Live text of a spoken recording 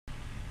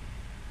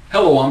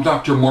Hello, I'm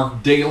Dr.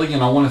 Mark Dailey,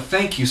 and I want to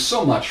thank you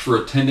so much for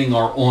attending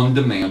our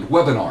on-demand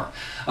webinar.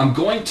 I'm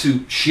going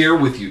to share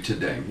with you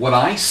today what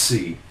I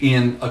see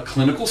in a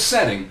clinical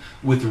setting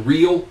with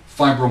real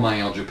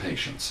fibromyalgia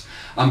patients.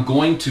 I'm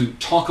going to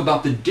talk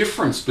about the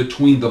difference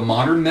between the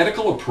modern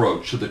medical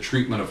approach to the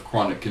treatment of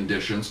chronic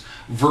conditions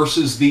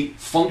versus the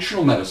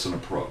functional medicine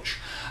approach.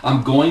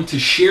 I'm going to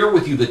share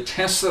with you the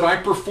tests that I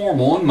perform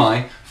on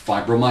my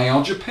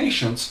fibromyalgia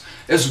patients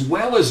as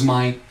well as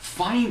my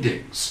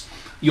findings.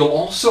 You'll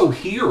also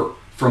hear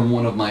from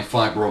one of my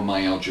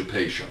fibromyalgia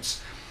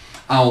patients.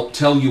 I'll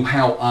tell you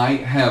how I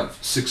have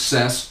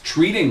success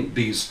treating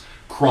these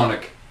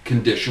chronic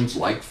conditions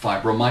like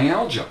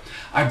fibromyalgia.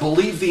 I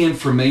believe the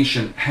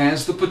information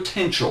has the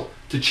potential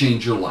to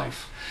change your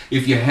life.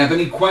 If you have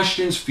any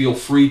questions, feel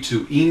free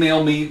to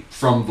email me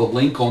from the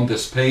link on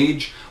this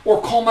page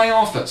or call my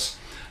office.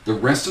 The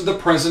rest of the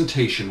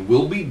presentation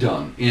will be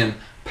done in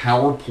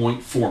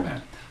PowerPoint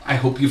format. I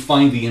hope you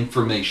find the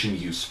information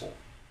useful.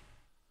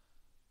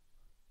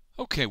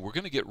 Okay, we're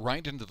going to get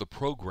right into the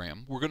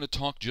program. We're going to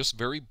talk just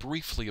very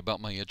briefly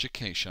about my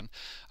education.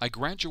 I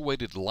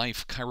graduated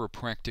Life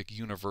Chiropractic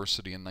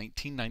University in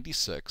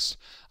 1996.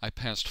 I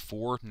passed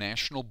 4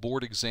 national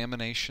board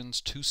examinations,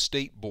 2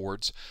 state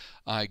boards.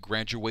 I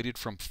graduated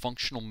from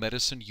Functional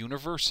Medicine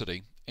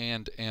University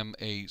and am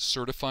a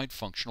certified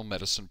functional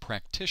medicine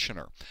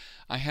practitioner.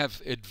 I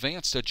have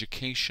advanced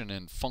education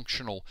in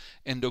functional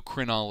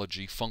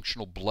endocrinology,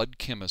 functional blood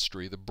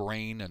chemistry, the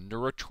brain and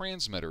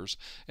neurotransmitters,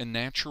 and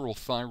natural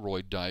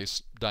thyroid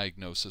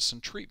diagnosis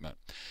and treatment.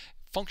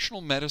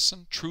 Functional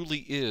medicine truly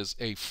is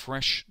a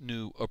fresh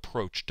new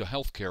approach to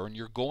healthcare, and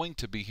you're going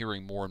to be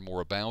hearing more and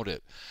more about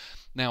it.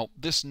 Now,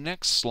 this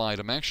next slide,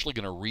 I'm actually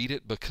going to read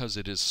it because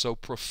it is so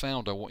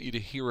profound. I want you to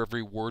hear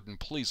every word, and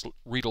please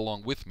read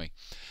along with me.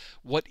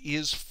 What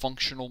is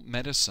functional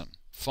medicine?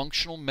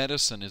 Functional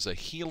medicine is a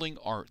healing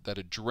art that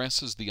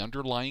addresses the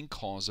underlying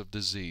cause of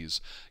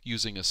disease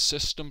using a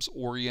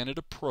systems-oriented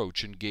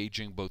approach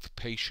engaging both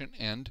patient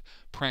and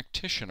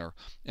practitioner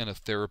in a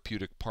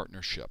therapeutic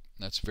partnership.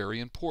 That's very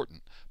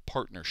important,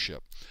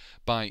 partnership.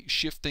 By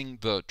shifting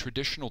the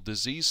traditional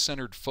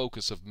disease-centered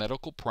focus of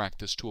medical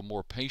practice to a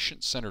more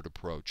patient-centered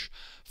approach,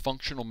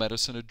 functional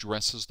medicine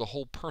addresses the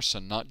whole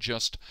person, not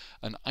just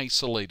an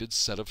isolated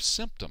set of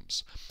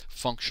symptoms.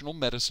 Functional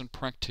medicine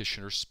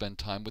practitioners spend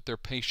time with their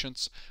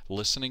patients,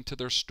 listening to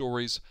their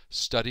stories,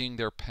 studying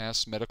their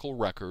past medical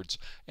records,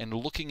 and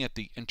looking at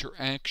the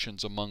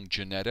interactions among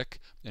genetic,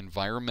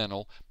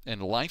 environmental,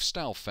 and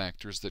lifestyle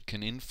factors that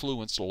can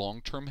influence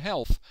long-term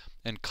health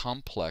and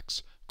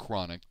complex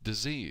chronic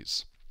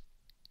disease.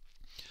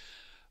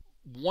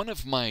 One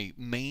of my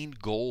main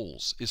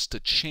goals is to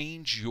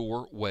change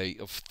your way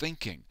of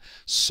thinking.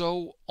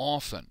 So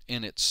often,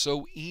 and it's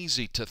so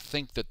easy to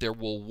think that there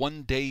will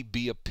one day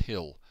be a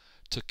pill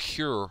to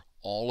cure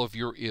all of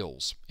your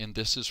ills, and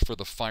this is for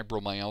the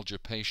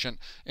fibromyalgia patient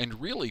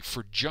and really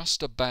for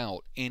just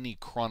about any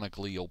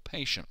chronically ill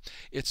patient.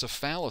 It's a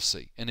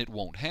fallacy, and it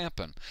won't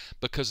happen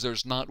because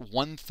there's not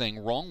one thing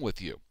wrong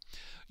with you.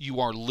 You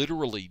are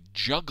literally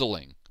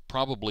juggling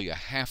probably a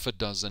half a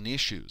dozen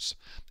issues,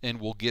 and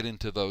we'll get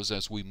into those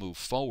as we move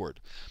forward.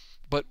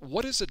 But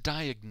what is a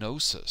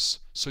diagnosis?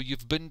 So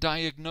you've been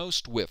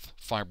diagnosed with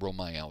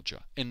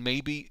fibromyalgia and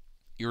maybe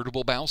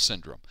irritable bowel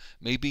syndrome,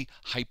 maybe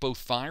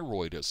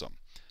hypothyroidism.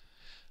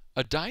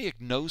 A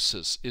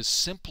diagnosis is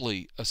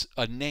simply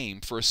a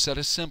name for a set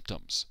of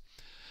symptoms.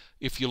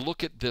 If you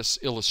look at this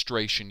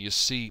illustration, you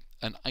see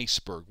an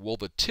iceberg. Well,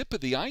 the tip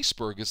of the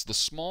iceberg is the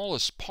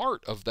smallest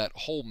part of that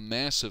whole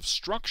massive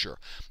structure.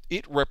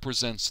 It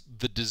represents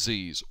the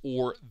disease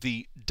or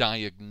the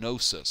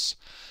diagnosis.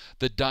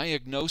 The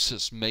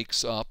diagnosis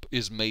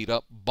is made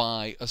up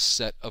by a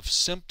set of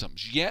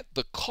symptoms, yet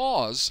the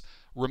cause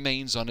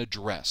remains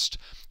unaddressed.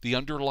 The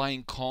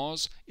underlying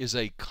cause is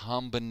a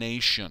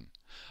combination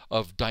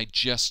of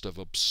digestive,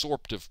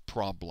 absorptive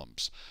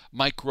problems,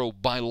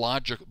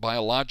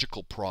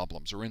 microbiological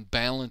problems or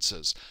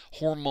imbalances,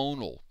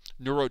 hormonal,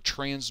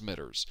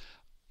 neurotransmitters,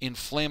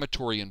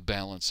 inflammatory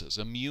imbalances,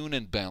 immune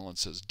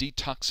imbalances,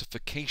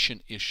 detoxification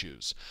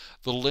issues.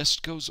 The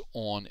list goes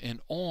on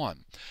and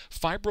on.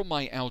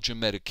 Fibromyalgia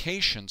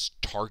medications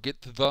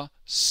target the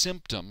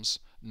symptoms,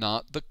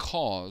 not the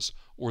cause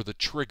or the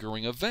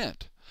triggering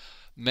event.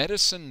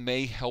 Medicine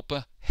may help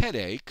a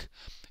headache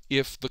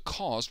if the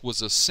cause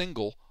was a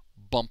single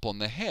bump on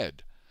the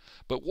head.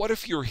 But what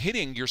if you're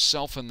hitting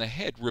yourself in the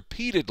head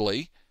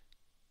repeatedly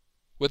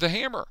with a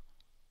hammer?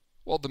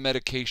 Well, the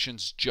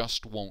medications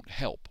just won't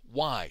help.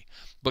 Why?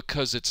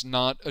 Because it's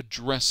not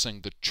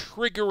addressing the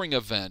triggering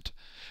event,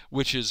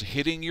 which is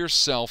hitting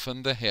yourself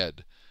in the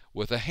head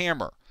with a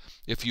hammer.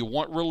 If you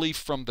want relief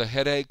from the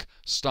headache,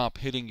 stop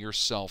hitting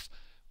yourself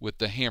with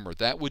the hammer.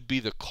 That would be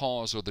the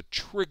cause or the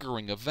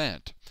triggering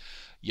event.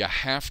 You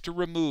have to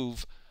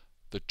remove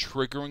the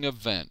triggering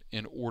event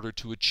in order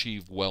to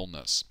achieve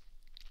wellness.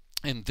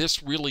 And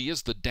this really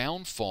is the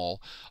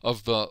downfall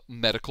of the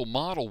medical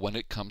model when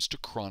it comes to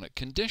chronic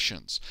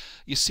conditions.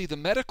 You see, the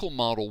medical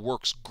model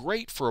works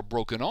great for a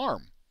broken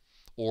arm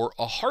or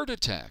a heart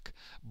attack,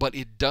 but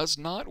it does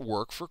not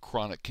work for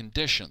chronic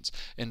conditions.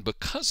 And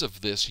because of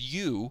this,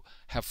 you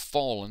have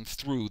fallen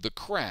through the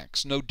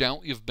cracks. No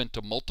doubt you've been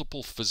to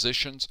multiple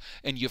physicians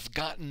and you've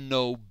gotten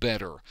no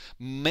better.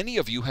 Many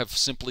of you have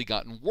simply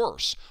gotten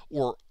worse,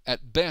 or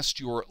at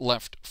best you're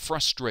left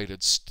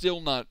frustrated,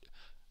 still not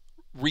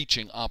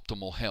reaching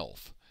optimal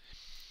health.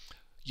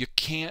 You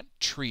can't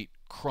treat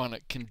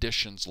chronic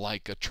conditions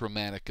like a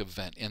traumatic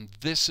event, and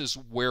this is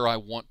where I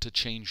want to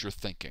change your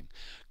thinking.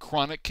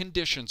 Chronic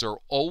conditions are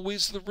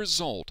always the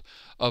result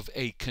of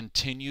a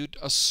continued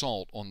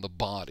assault on the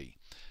body.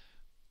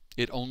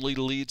 It only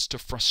leads to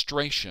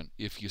frustration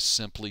if you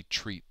simply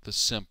treat the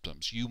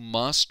symptoms. You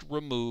must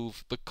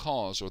remove the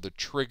cause or the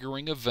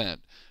triggering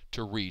event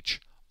to reach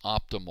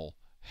optimal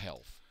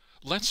health.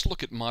 Let's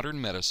look at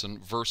modern medicine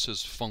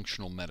versus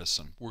functional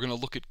medicine. We're going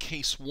to look at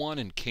case 1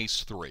 and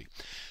case 3.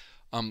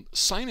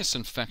 Sinus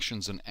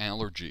infections and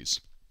allergies.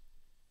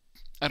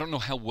 I don't know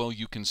how well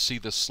you can see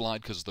this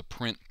slide because the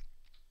print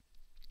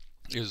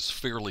is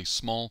fairly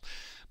small,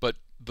 but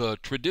the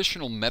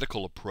traditional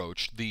medical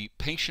approach, the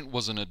patient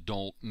was an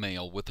adult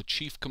male with a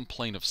chief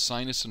complaint of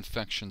sinus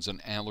infections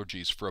and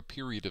allergies for a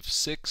period of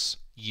 6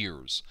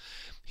 years.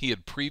 He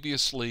had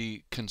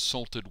previously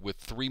consulted with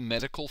 3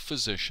 medical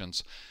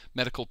physicians.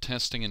 Medical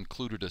testing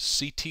included a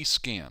CT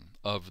scan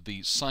of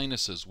the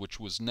sinuses, which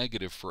was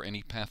negative for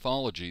any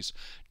pathologies.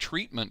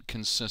 Treatment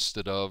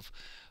consisted of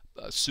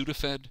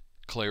Sudafed,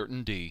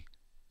 Claritin D,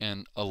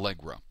 and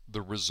Allegra.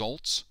 The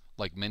results,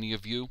 like many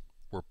of you,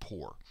 were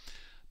poor.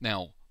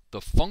 Now,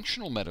 the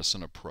functional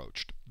medicine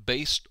approach,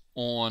 based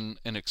on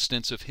an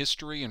extensive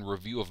history and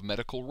review of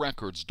medical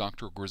records,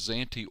 Dr.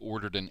 Grisanti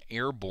ordered an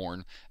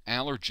airborne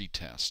allergy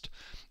test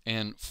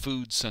and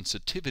food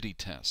sensitivity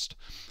test.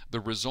 The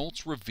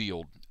results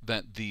revealed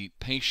that the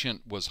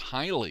patient was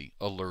highly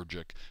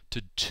allergic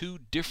to 2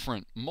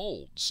 different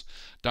molds.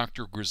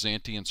 Dr.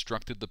 Grisanti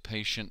instructed the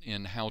patient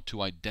in how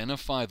to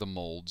identify the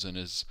molds in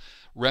his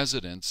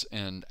residence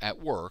and at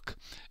work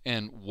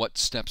and what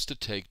steps to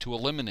take to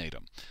eliminate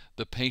them.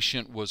 The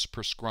patient was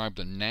prescribed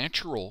a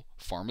natural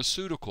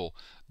pharmaceutical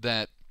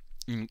that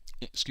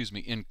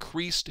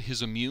increased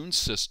his immune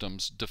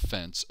system's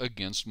defense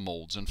against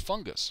molds and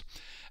fungus.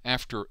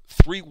 After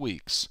 3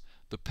 weeks,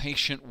 the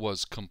patient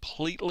was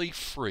completely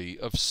free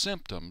of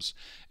symptoms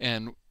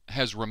and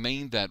has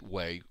remained that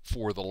way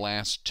for the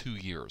last 2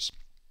 years.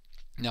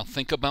 Now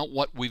think about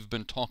what we've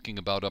been talking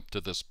about up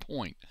to this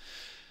point.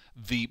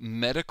 The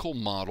medical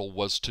model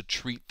was to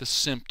treat the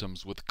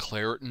symptoms with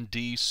Claritin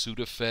D,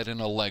 Sudafed,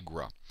 and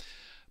Allegra,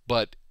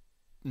 but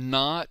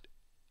not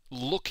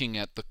looking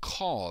at the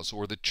cause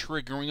or the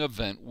triggering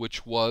event,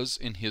 which was,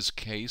 in his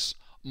case,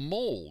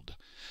 mold.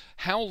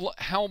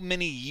 How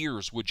many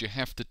years would you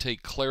have to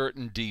take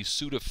Claritin D,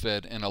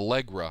 Sudafed, and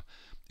Allegra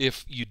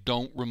if you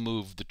don't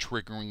remove the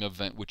triggering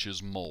event, which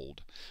is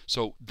mold?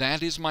 So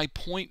that is my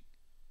point,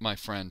 my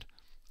friend.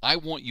 I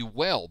want you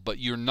well, but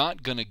you're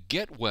not going to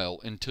get well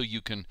until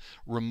you can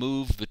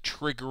remove the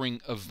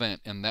triggering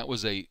event. And that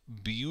was a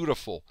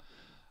beautiful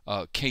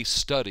case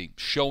study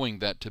showing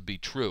that to be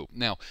true.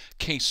 Now,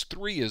 case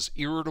 3 is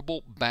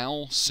irritable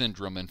bowel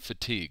syndrome and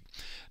fatigue.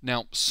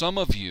 Now, some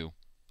of you,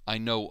 I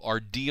know, are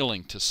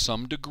dealing to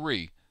some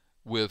degree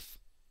with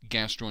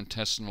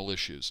gastrointestinal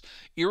issues.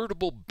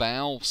 Irritable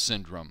bowel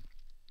syndrome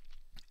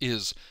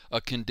is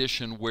a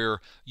condition where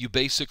you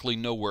basically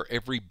know where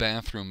every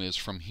bathroom is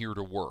from here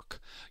to work.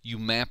 You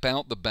map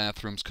out the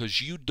bathrooms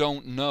because you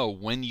don't know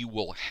when you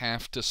will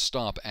have to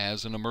stop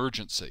as an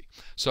emergency.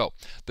 So,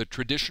 the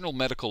traditional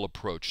medical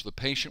approach, the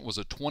patient was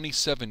a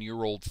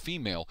 27-year-old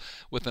female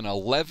with an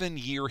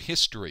 11-year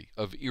history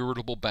of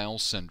irritable bowel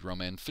syndrome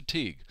and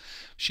fatigue.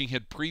 She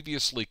had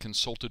previously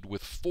consulted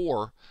with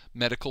 4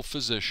 medical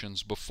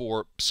physicians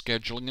before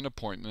scheduling an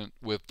appointment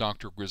with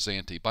Dr.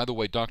 Grisanti. By the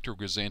way, Dr.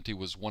 Grisanti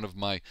was one of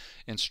my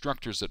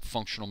instructors at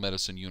Functional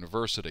Medicine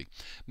University.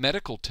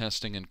 Medical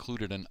testing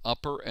included an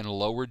upper and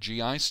lower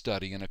GI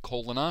study and a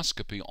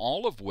colonoscopy,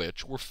 all of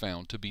which were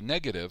found to be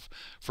negative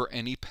for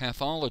any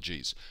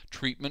pathologies.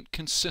 Treatment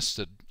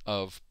consisted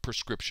of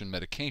prescription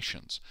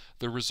medications.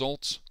 The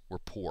results were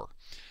poor.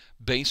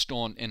 Based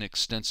on an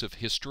extensive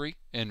history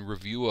and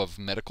review of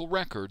medical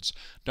records,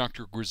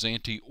 Dr.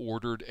 Grisanti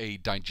ordered a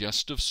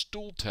digestive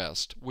stool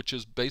test, which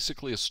is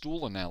basically a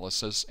stool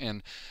analysis,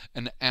 and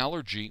an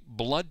allergy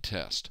blood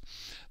test.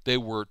 There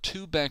were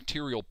 2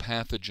 bacterial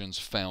pathogens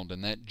found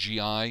in that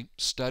GI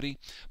study,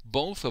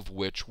 both of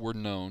which were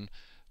known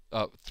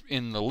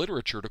in the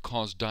literature to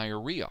cause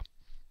diarrhea.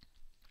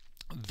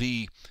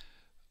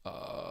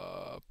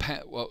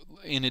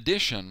 In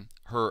addition,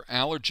 her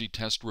allergy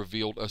test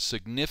revealed a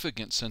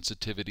significant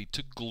sensitivity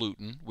to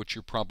gluten, which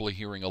you're probably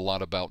hearing a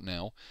lot about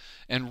now,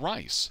 and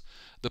rice.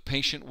 The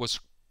patient was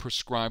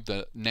prescribed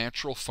a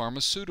natural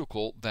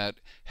pharmaceutical that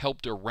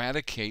helped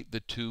eradicate the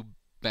 2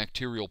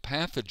 bacterial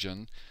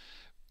pathogens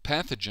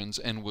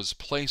and was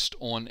placed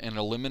on an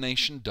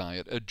elimination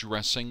diet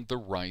addressing the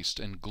rice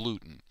and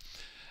gluten.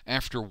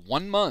 After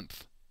 1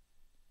 month,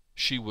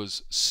 she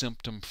was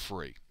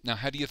symptom-free. Now,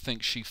 how do you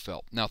think she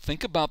felt? Now,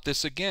 think about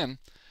this again.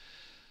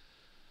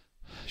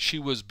 She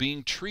was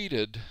being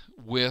treated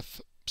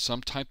with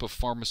some type of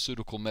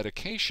pharmaceutical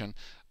medication,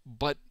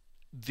 but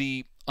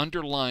the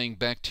underlying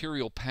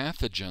bacterial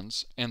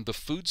pathogens and the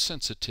food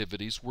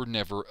sensitivities were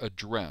never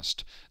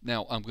addressed.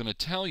 Now, I'm going to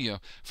tell you,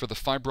 for the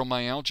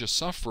fibromyalgia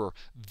sufferer,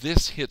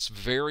 this hits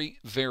very,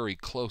 very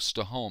close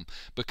to home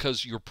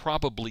because you're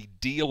probably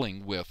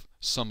dealing with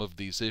some of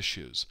these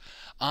issues.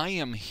 I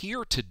am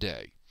here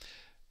today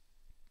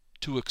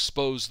to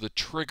expose the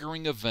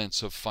triggering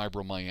events of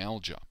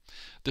fibromyalgia.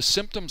 The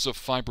symptoms of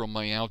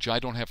fibromyalgia, I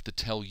don't have to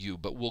tell you,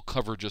 but we'll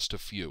cover just a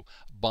few.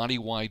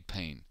 Body-wide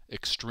pain,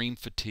 extreme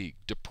fatigue,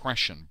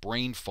 depression,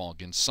 brain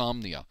fog,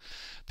 insomnia.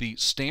 The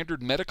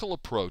standard medical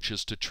approach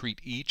is to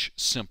treat each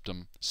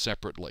symptom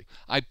separately.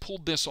 I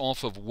pulled this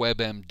off of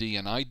WebMD,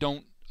 and I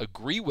don't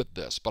agree with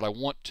this, but I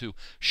want to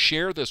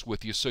share this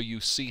with you so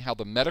you see how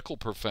the medical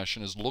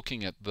profession is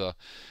looking at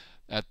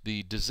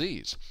the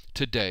disease.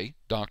 Today,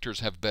 doctors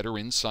have better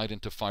insight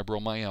into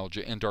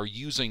fibromyalgia and are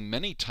using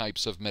many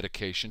types of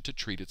medication to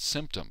treat its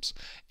symptoms.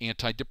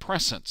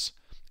 Antidepressants,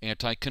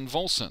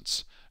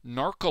 anticonvulsants,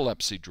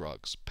 narcolepsy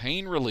drugs,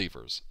 pain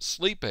relievers,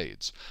 sleep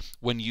aids.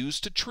 When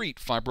used to treat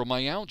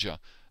fibromyalgia,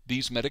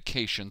 these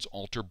medications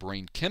alter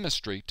brain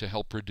chemistry to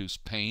help reduce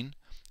pain,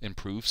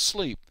 improve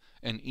sleep,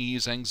 and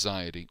ease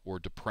anxiety or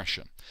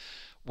depression.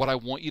 What I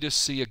want you to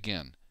see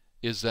again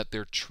is that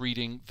they're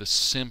treating the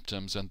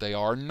symptoms and they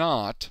are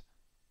not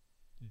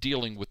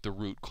dealing with the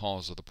root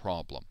cause of the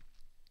problem.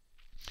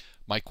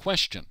 My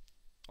question,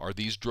 are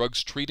these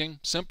drugs treating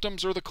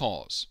symptoms or the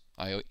cause?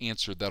 I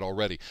answered that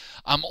already.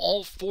 I'm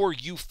all for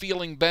you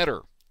feeling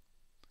better,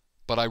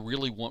 but I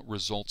really want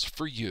results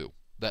for you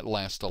that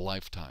last a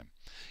lifetime.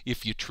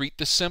 If you treat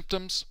the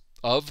symptoms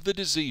of the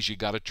disease, you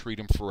got to treat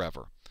them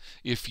forever.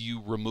 If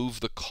you remove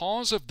the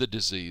cause of the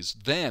disease,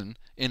 then,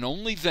 and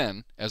only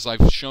then, as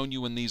I've shown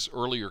you in these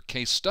earlier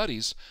case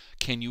studies,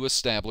 can you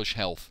establish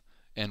health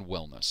and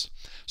wellness.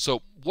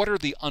 So what are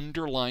the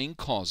underlying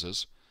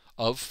causes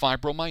of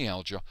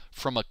fibromyalgia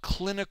from a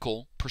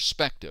clinical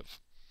perspective?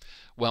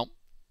 Well,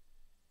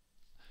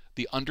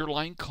 the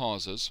underlying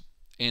causes,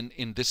 and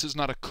this is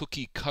not a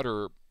cookie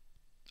cutter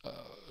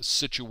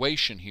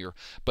situation here,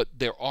 but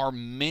there are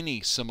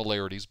many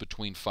similarities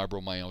between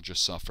fibromyalgia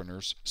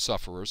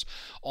sufferers.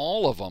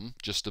 All of them,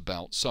 just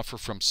about, suffer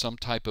from some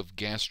type of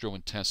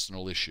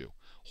gastrointestinal issue,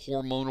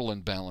 hormonal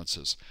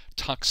imbalances,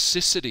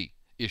 toxicity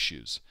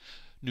issues,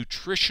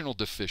 nutritional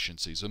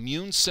deficiencies,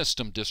 immune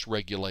system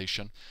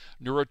dysregulation,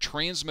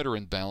 neurotransmitter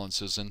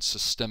imbalances, and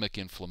systemic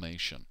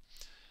inflammation.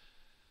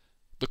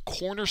 The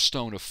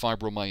cornerstone of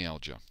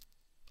fibromyalgia,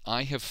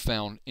 I have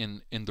found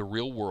in the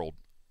real world,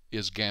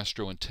 is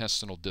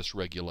gastrointestinal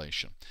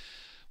dysregulation.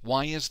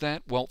 Why is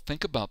that? Well,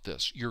 think about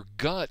this. Your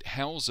gut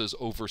houses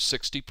over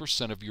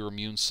 60% of your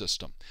immune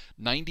system.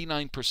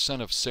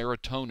 99% of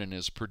serotonin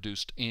is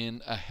produced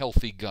in a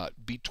healthy gut.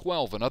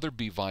 B12 and other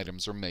B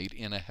vitamins are made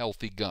in a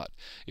healthy gut.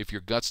 If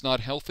your gut's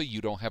not healthy,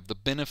 you don't have the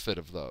benefit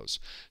of those.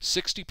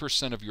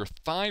 60% of your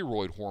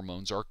thyroid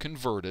hormones are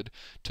converted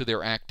to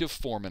their active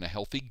form in a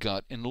healthy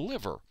gut and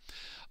liver.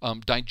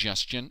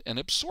 Digestion and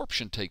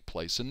absorption take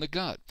place in the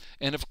gut.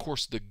 And of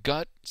course, the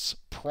gut's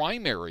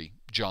primary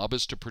job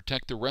is to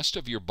protect the rest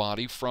of your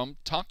body from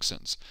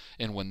toxins.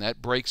 And when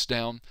that breaks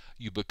down,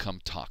 you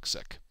become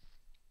toxic.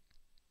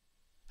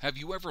 Have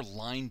you ever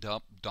lined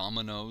up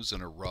dominoes in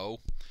a row?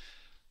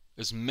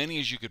 As many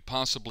as you could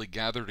possibly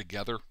gather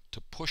together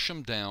to push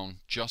them down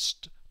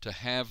just to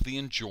have the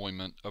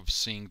enjoyment of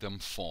seeing them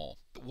fall.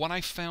 What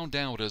I found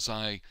out as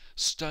I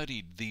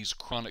studied these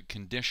chronic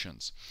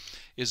conditions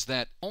is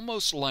that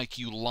almost like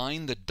you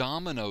line the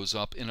dominoes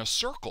up in a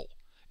circle,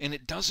 and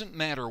it doesn't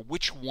matter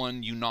which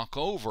one you knock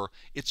over,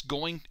 it's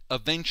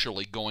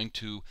eventually going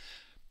to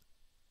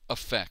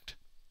affect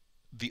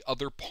the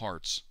other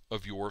parts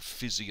of your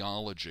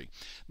physiology.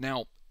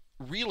 Now,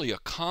 really a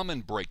common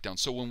breakdown,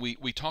 so when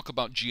we talk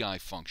about GI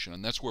function,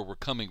 and that's where we're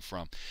coming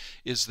from,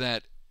 is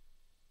that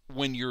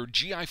when your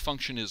GI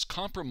function is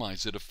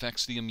compromised, it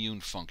affects the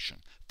immune function,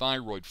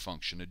 thyroid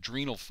function,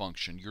 adrenal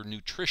function, your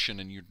nutrition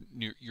and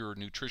your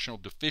nutritional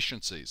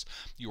deficiencies,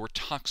 your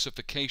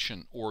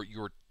toxification or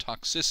your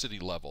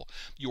toxicity level,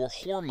 your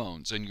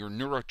hormones and your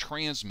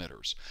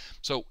neurotransmitters.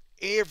 So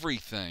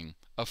everything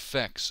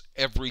affects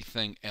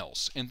everything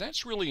else, and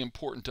that's really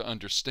important to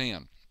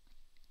understand.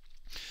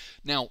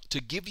 Now,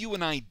 to give you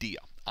an idea,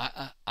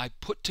 I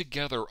put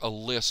together a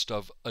list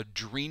of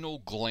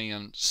adrenal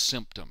gland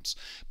symptoms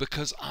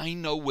because I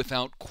know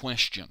without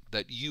question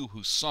that you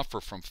who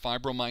suffer from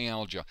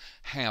fibromyalgia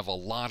have a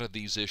lot of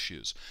these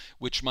issues,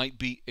 which might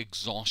be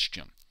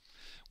exhaustion,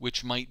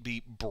 which might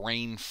be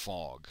brain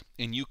fog.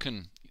 And you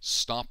can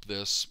stop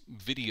this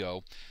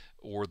video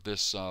or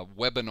this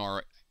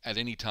webinar at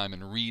any time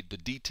and read the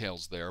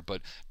details there,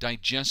 but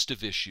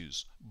digestive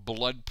issues,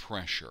 blood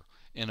pressure,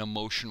 and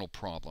emotional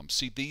problems.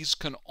 See, these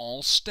can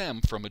all stem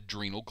from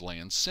adrenal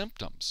gland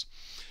symptoms.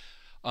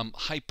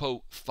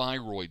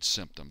 Hypothyroid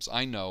symptoms.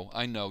 I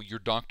know, your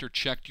doctor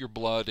checked your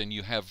blood and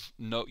you have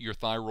your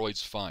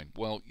thyroid's fine.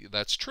 Well,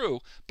 that's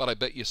true, but I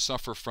bet you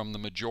suffer from the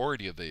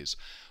majority of these.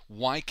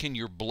 Why can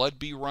your blood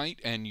be right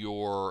and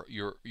your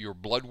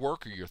blood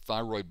work or your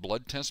thyroid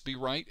blood test be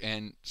right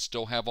and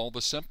still have all the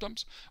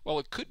symptoms? Well,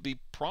 it could be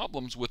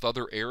problems with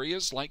other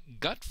areas like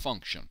gut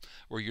function,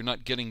 where you're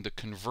not getting the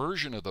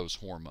conversion of those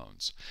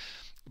hormones.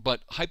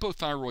 But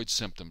hypothyroid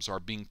symptoms are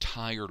being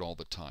tired all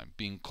the time,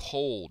 being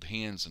cold,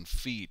 hands and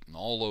feet and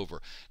all over.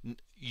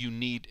 You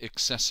need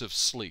excessive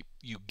sleep.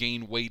 You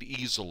gain weight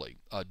easily,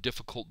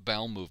 difficult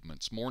bowel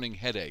movements, morning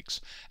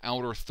headaches,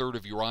 outer third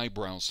of your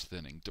eyebrows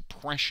thinning,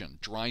 depression,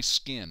 dry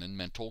skin, and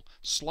mental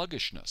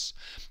sluggishness.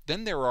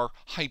 Then there are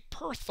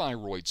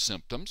hyperthyroid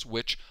symptoms,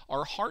 which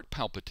are heart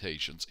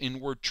palpitations,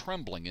 inward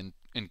trembling, and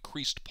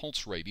increased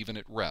pulse rate even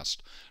at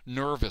rest,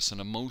 nervous and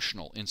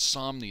emotional,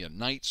 insomnia,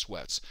 night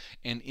sweats,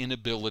 and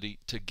inability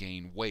to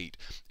gain weight.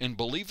 And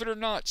believe it or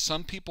not,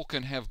 some people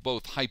can have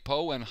both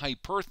hypo and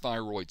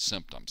hyperthyroid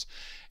symptoms,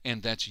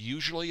 and that's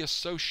usually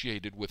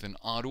associated with an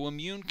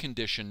autoimmune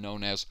condition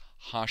known as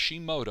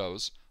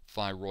Hashimoto's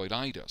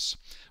thyroiditis.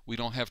 We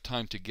don't have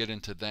time to get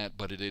into that,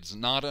 but it is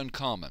not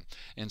uncommon,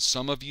 and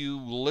some of you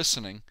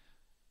listening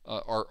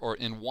or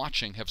in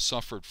watching have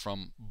suffered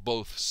from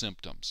both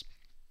symptoms.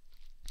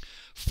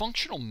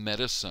 Functional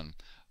medicine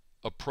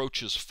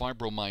approaches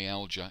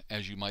fibromyalgia,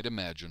 as you might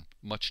imagine,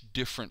 much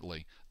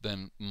differently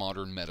than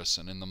modern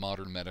medicine and the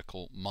modern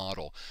medical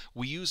model.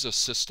 We use a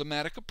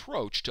systematic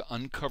approach to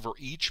uncover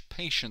each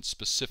patient's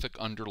specific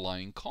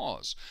underlying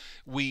cause.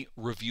 We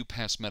review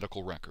past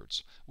medical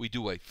records. We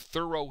do a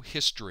thorough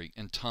history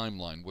and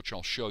timeline, which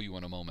I'll show you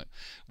in a moment.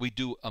 We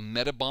do a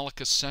metabolic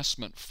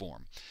assessment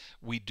form.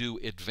 We do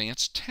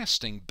advanced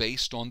testing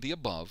based on the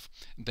above.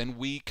 Then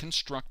we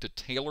construct a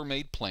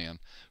tailor-made plan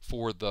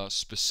for the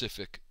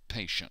specific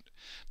patient.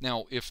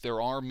 Now, if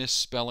there are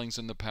misspellings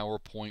in the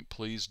PowerPoint,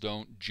 please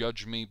don't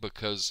judge me,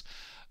 because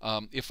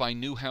if I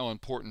knew how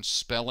important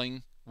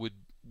spelling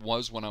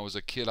was when I was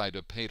a kid, I'd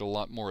have paid a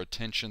lot more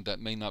attention. That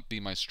may not be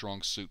my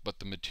strong suit, but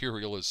the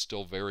material is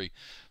still very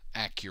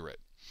accurate.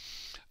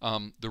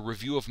 The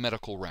review of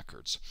medical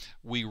records.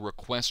 We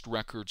request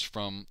records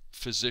from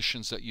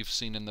physicians that you've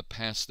seen in the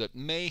past that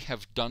may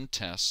have done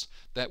tests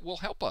that will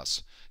help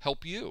us,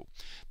 help you.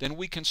 Then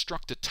we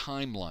construct a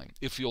timeline.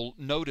 If you'll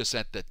notice,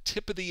 at the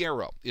tip of the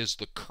arrow is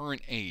the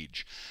current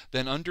age.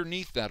 Then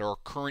underneath that are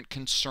current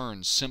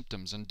concerns,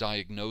 symptoms, and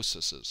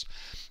diagnoses.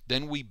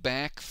 Then we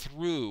back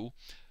through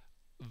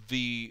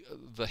the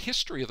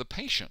history of the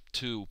patient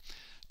to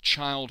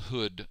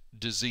childhood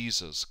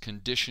diseases,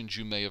 conditions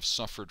you may have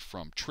suffered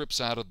from, trips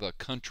out of the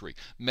country,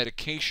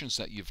 medications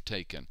that you've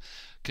taken,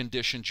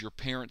 conditions your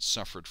parents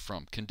suffered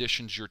from,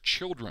 conditions your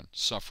children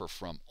suffer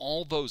from.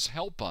 All those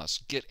help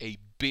us get a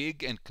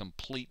big and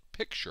complete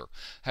picture.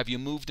 Have you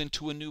moved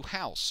into a new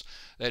house?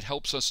 That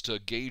helps us to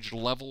gauge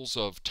levels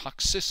of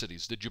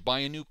toxicities. Did you buy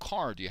a new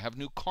car? Do you have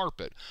new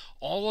carpet?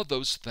 All of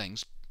those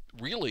things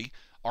really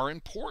are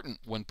important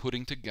when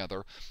putting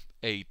together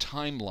a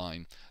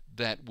timeline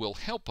that will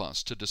help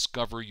us to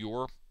discover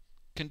your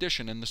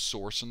condition and the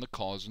source and the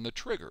cause and the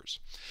triggers.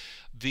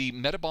 The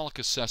metabolic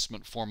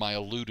assessment form I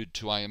alluded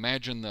to, I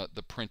imagine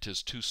the print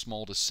is too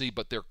small to see,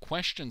 but they're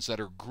questions that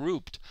are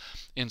grouped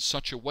in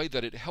such a way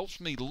that it helps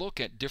me look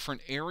at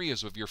different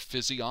areas of your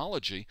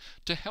physiology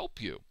to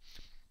help you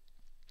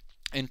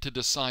and to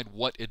decide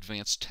what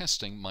advanced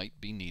testing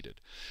might be needed.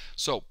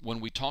 So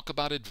when we talk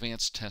about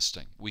advanced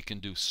testing, we can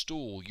do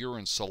stool,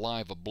 urine,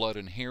 saliva, blood,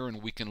 and hair,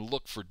 and we can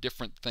look for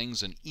different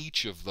things in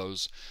each of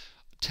those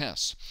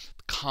tests.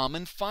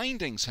 Common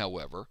findings,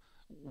 however,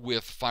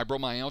 with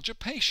fibromyalgia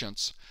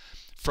patients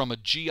from a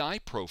GI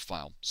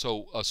profile,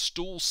 so a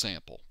stool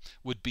sample,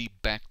 would be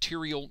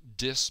bacterial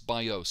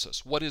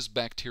dysbiosis. What is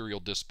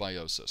bacterial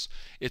dysbiosis?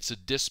 It's a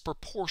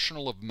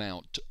disproportional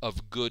amount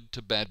of good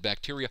to bad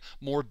bacteria,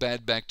 more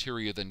bad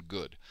bacteria than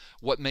good.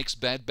 What makes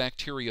bad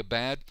bacteria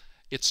bad?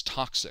 It's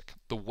toxic.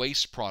 The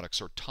waste products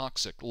are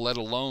toxic, let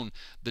alone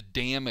the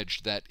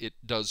damage that it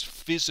does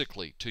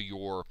physically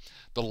to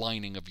the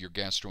lining of your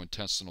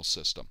gastrointestinal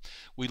system.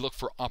 We look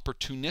for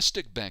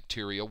opportunistic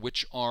bacteria,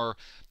 which are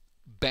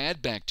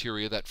bad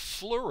bacteria that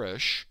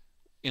flourish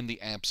in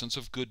the absence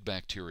of good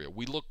bacteria.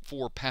 We look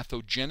for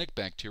pathogenic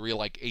bacteria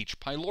like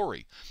H.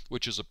 pylori,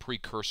 which is a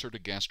precursor to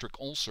gastric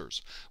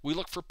ulcers. We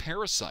look for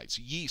parasites,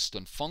 yeast,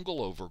 and fungal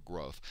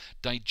overgrowth,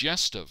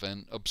 digestive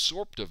and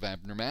absorptive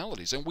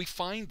abnormalities, and we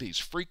find these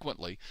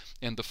frequently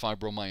in the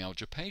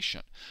fibromyalgia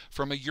patient.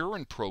 From a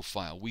urine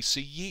profile, we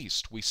see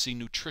yeast, we see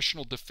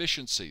nutritional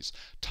deficiencies,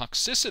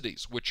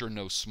 toxicities, which are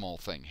no small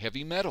thing,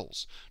 heavy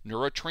metals,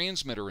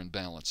 neurotransmitter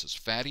imbalances,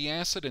 fatty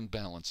acid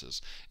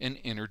imbalances, and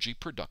energy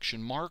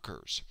production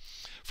markers.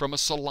 From a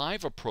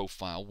saliva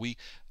profile, we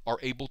are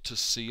able to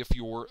see if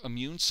your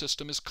immune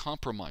system is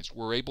compromised.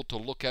 We're able to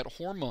look at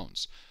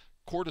hormones,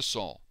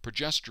 cortisol,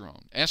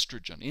 progesterone,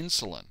 estrogen,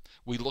 insulin.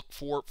 We look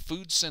for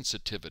food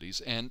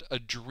sensitivities and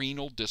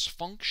adrenal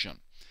dysfunction.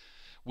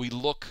 We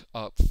look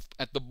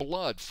at the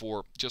blood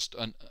for just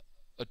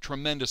a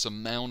tremendous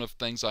amount of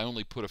things. I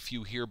only put a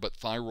few here, but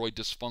thyroid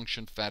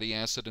dysfunction, fatty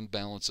acid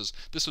imbalances.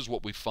 This is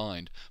what we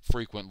find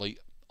frequently.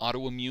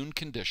 Autoimmune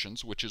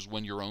conditions, which is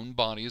when your own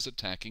body is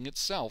attacking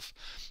itself,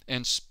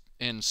 and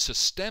and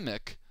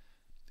systemic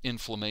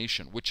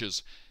inflammation, which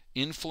is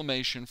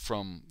inflammation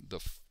from the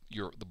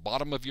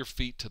bottom of your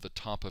feet to the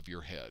top of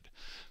your head.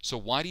 So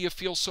why do you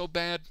feel so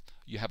bad?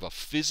 You have a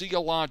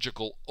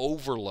physiological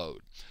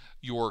overload.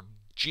 Your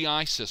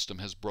GI system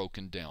has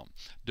broken down,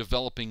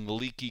 developing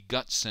leaky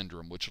gut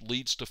syndrome, which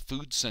leads to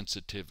food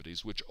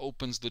sensitivities, which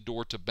opens the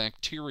door to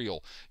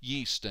bacterial,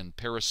 yeast, and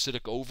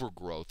parasitic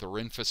overgrowth or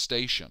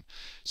infestation,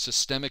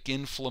 systemic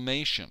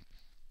inflammation,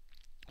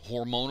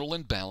 hormonal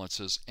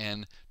imbalances,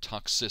 and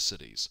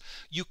toxicities.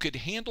 You could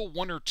handle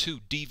one or two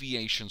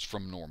deviations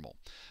from normal,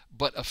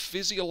 but a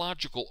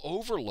physiological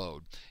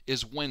overload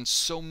is when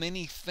so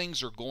many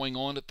things are going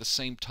on at the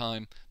same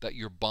time that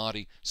your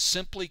body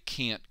simply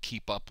can't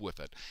keep up with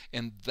it.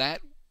 And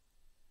that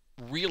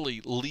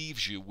really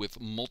leaves you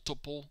with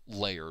multiple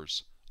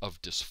layers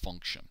of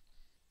dysfunction.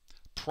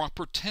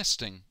 Proper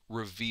testing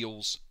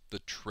reveals the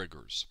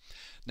triggers.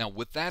 Now,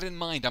 with that in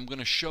mind, I'm going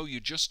to show you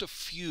just a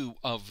few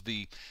of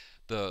the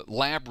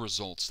lab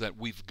results that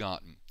we've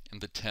gotten in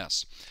the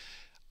tests.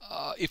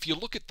 If you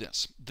look at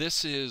this,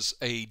 this is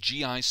a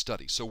GI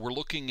study. So we're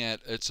looking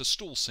at, it's a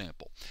stool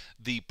sample.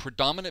 The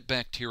predominant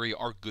bacteria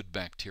are good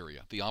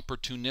bacteria. The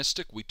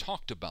opportunistic, we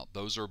talked about,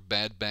 those are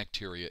bad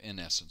bacteria in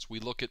essence. We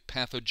look at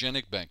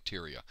pathogenic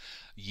bacteria,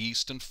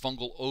 yeast and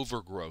fungal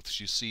overgrowths.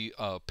 You see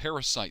a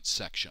parasite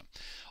section.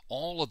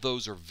 All of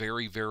those are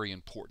very, very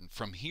important.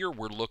 From here,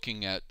 we're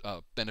looking at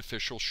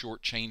beneficial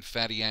short-chain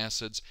fatty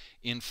acids,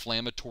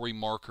 inflammatory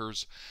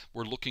markers.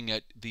 We're looking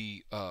at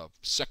the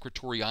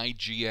secretory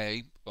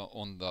IgA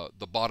on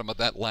the bottom of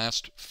that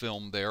last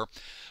film there.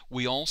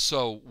 We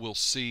also will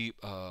see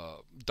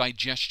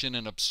digestion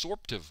and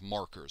absorptive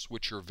markers,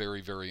 which are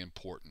very, very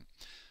important.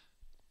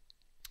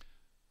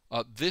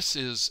 This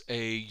is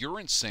a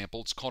urine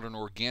sample. It's called an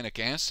organic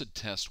acid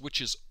test, which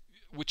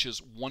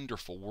is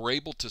wonderful. We're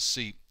able to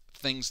see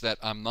things that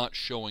I'm not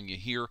showing you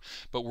here,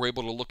 but we're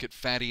able to look at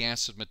fatty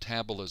acid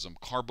metabolism,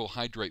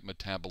 carbohydrate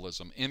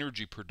metabolism,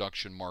 energy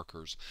production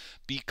markers,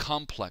 B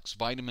complex,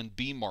 vitamin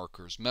B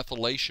markers,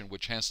 methylation,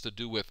 which has to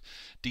do with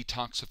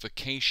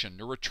detoxification,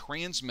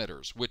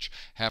 neurotransmitters, which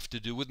have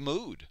to do with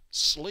mood,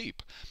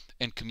 sleep,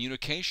 and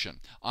communication,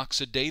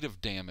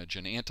 oxidative damage,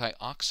 and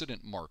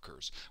antioxidant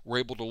markers. We're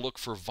able to look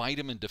for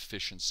vitamin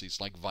deficiencies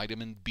like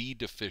vitamin B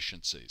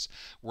deficiencies.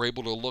 We're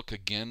able to look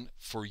again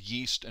for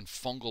yeast and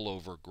fungal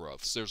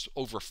overgrowths. There's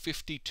over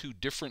 52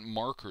 different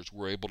markers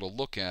we're able to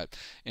look at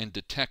and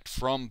detect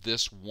from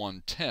this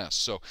one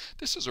test. So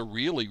this is a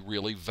really,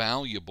 really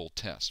valuable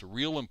test, a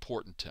real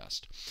important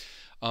test.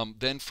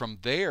 Then from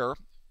there,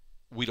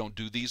 we don't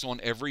do these on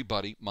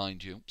everybody,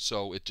 mind you,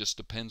 so it just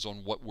depends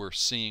on what we're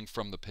seeing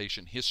from the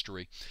patient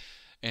history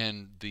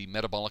and the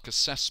metabolic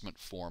assessment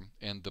form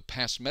and the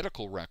past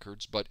medical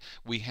records, but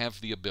we have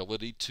the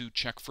ability to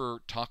check for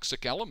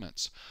toxic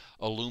elements: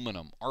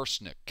 aluminum,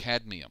 arsenic,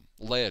 cadmium,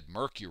 lead,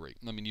 mercury.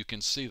 I mean, you can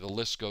see the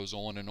list goes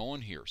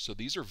on here. So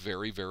these are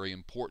very, very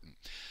important.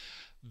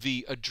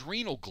 The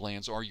adrenal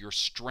glands are your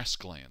stress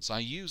glands. I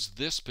use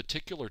this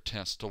particular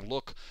test to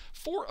look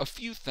for a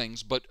few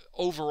things, but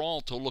overall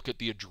to look at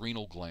the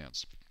adrenal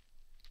glands.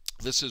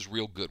 This is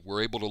real good.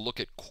 We're able to look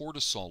at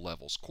cortisol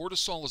levels.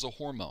 Cortisol is a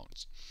hormone.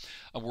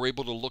 We're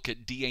able to look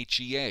at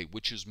DHEA,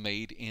 which is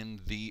made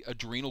in the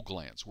adrenal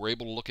glands. We're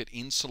able to look at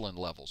insulin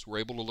levels. We're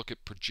able to look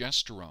at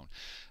progesterone.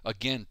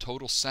 Again,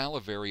 total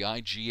salivary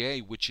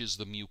IgA, which is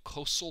the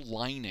mucosal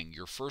lining,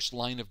 your first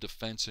line of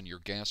defense in your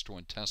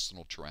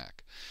gastrointestinal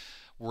tract.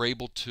 We're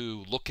able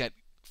to look at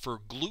for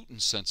gluten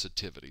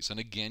sensitivities, and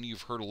again,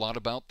 you've heard a lot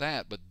about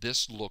that, but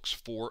this looks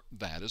for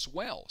that as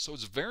well. So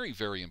it's very,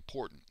 very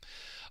important.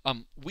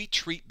 We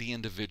treat the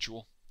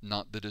individual,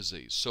 not the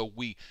disease. So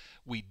we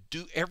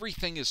do,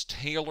 everything is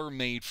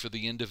tailor-made for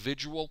the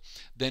individual.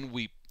 Then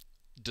we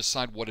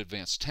decide what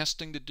advanced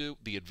testing to do.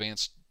 The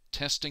advanced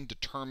testing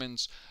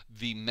determines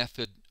the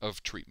method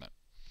of treatment.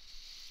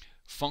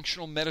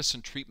 Functional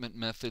medicine treatment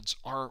methods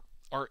are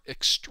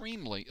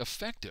extremely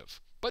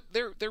effective. But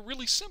they're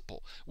really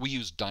simple. We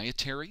use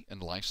dietary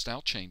and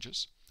lifestyle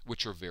changes,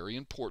 which are very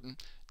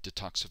important,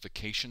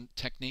 detoxification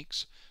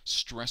techniques,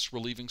 stress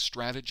relieving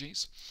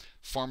strategies,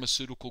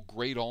 pharmaceutical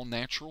grade all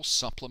natural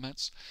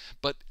supplements.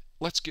 But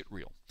let's get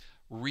real.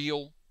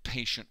 Real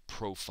patient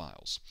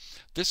profiles.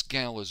 This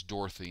gal is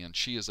Dorothy, and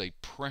she is a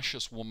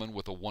precious woman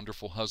with a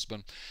wonderful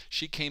husband.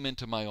 She came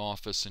into my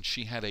office and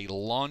she had a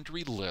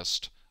laundry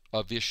list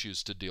of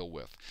issues to deal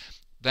with.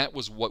 That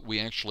was what we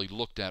actually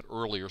looked at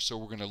earlier, so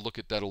we're going to look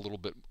at that a little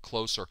bit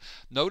closer.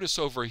 Notice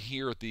over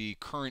here the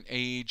current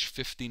age,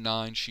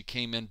 59. She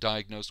came in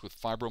diagnosed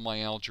with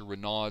fibromyalgia,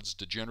 Raynaud's,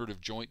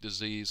 degenerative joint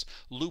disease,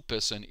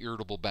 lupus, and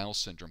irritable bowel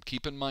syndrome.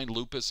 Keep in mind,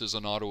 lupus is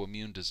an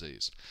autoimmune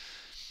disease.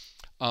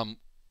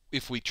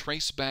 If we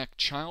trace back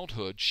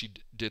childhood, she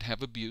did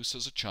have abuse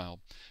as a child.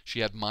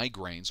 She had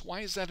migraines. Why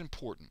is that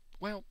important?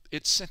 Well,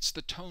 it sets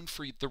the tone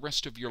for the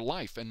rest of your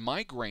life, and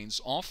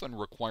migraines often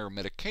require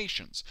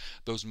medications.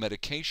 Those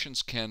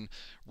medications can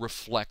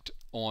reflect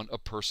on a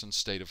person's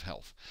state of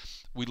health.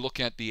 We look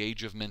at the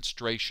age of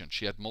menstruation.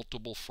 She had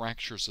multiple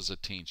fractures as a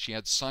teen. She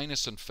had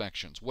sinus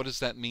infections. What does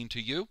that mean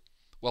to you?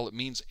 Well, it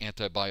means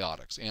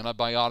antibiotics.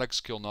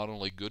 Antibiotics kill not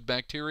only good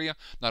bacteria,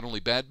 not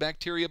only bad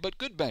bacteria, but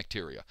good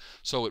bacteria.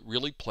 So it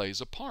really plays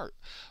a part.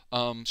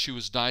 She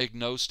was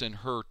diagnosed in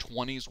her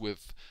 20s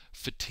with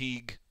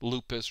fatigue,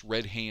 lupus,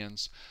 red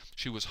hands.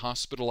 She was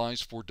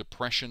hospitalized for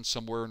depression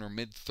somewhere in her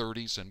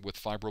mid-30s and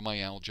with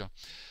fibromyalgia.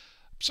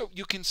 So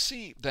you can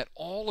see that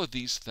all of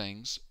these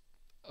things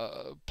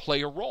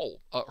play a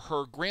role.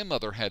 Her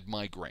grandmother had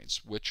migraines,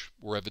 which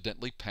were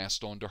evidently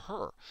passed on to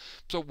her.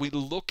 So we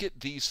look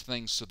at these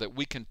things so that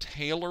we can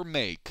tailor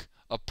make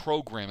a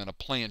program and a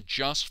plan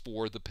just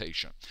for the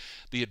patient.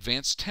 The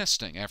advanced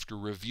testing, after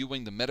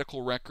reviewing the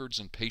medical records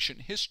and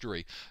patient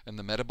history and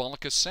the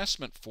metabolic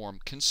assessment form,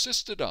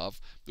 consisted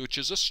of, which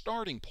is a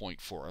starting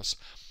point for us,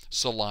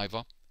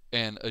 saliva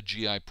and a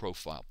GI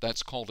profile.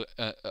 That's called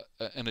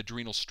an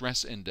adrenal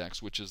stress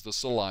index, which is the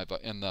saliva,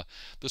 and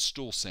the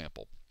stool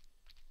sample.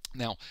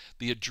 Now,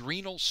 the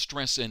adrenal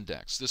stress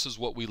index, this is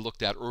what we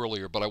looked at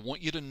earlier, but I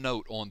want you to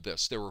note on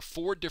this, there were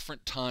 4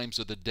 different times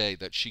of the day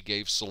that she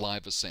gave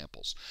saliva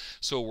samples.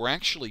 So we're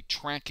actually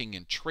tracking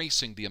and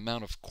tracing the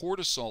amount of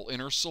cortisol in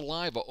her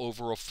saliva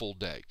over a full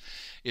day.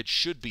 It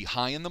should be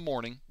high in the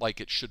morning, like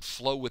it should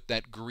flow with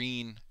that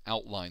green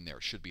outline there.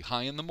 It should be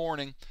high in the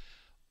morning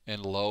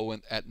and low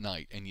at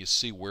night, and you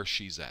see where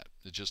she's at.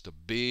 It's just a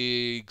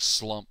big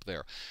slump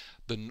there.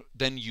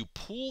 Then you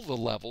pool the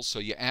levels, so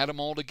you add them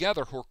all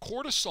together. Her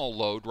cortisol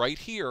load right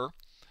here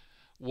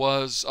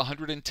was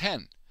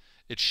 110.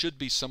 It should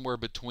be somewhere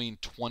between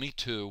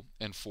 22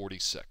 and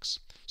 46.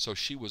 So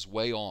she was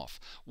way off.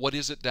 What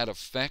is it that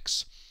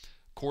affects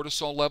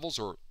cortisol levels,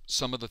 or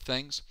some of the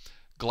things?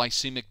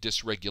 Glycemic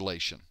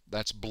dysregulation,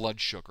 that's blood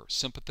sugar.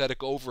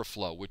 Sympathetic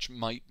overflow, which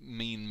might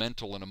mean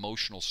mental and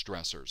emotional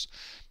stressors.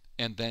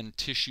 And then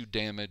tissue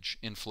damage,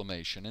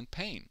 inflammation, and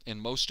pain. And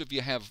most of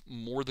you have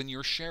more than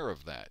your share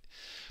of that.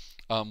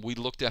 We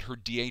looked at her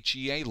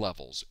DHEA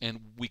levels,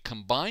 and we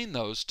combined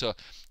those to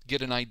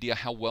get an idea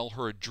how well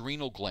her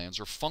adrenal glands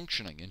are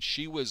functioning. And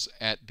she was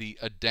at the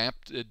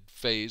adapted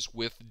phase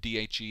with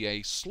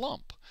DHEA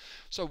slump.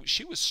 So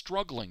she was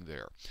struggling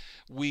there.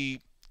 The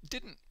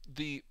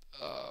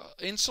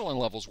insulin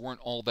levels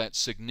weren't all that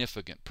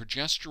significant.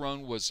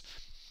 Progesterone was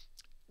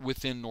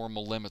within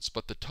normal limits,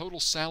 but the total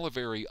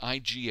salivary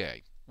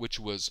IgA, which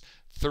was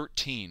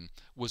 13,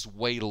 was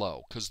way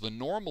low, because the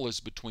normal is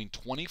between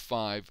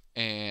 25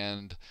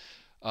 and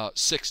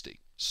 60.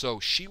 So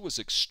she was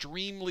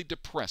extremely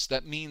depressed.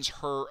 That means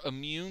her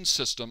immune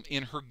system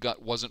in her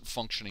gut wasn't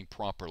functioning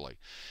properly.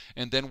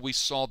 And then we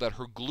saw that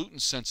her gluten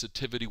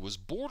sensitivity was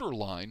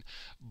borderline,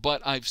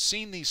 but I've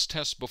seen these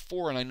tests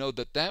before, and I know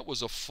that that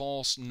was a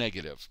false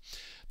negative.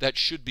 That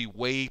should be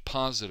way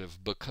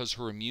positive, because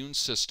her immune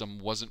system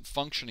wasn't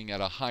functioning at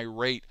a high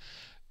rate,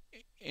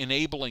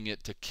 enabling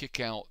it to kick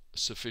out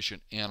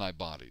sufficient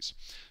antibodies.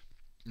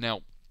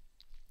 Now,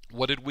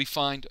 what did we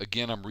find?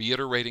 Again, I'm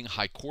reiterating,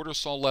 high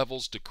cortisol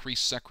levels,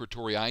 decreased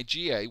secretory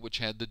IgA, which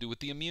had to do with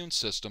the immune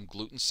system,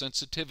 gluten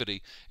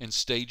sensitivity, and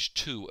stage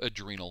 2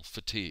 adrenal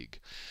fatigue.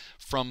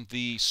 From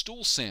the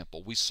stool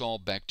sample, we saw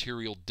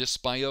bacterial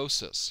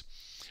dysbiosis.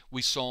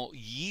 We saw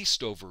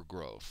yeast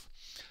overgrowth.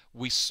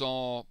 We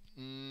saw,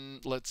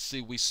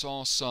 we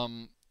saw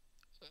some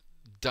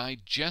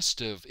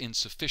digestive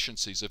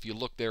insufficiencies. If you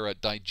look there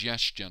at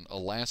digestion,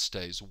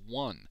 elastase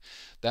 1,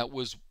 that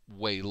was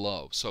way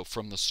low. So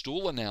from the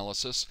stool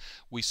analysis,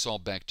 we saw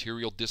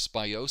bacterial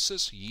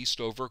dysbiosis,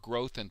 yeast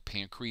overgrowth, and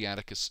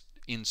pancreatic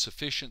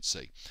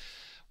insufficiency.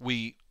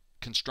 We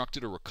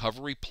constructed a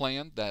recovery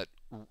plan that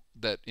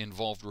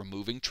involved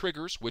removing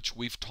triggers, which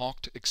we've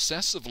talked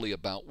excessively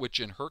about, which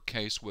in her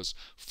case was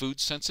food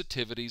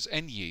sensitivities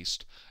and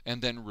yeast,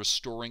 and then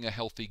restoring a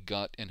healthy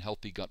gut and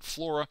healthy gut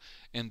flora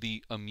and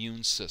the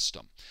immune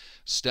system.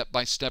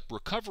 Step-by-step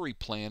recovery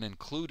plan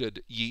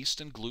included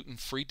yeast and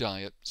gluten-free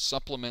diet,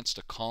 supplements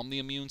to calm the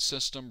immune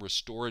system,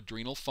 restore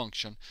adrenal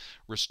function,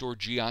 restore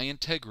GI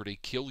integrity,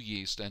 kill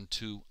yeast, and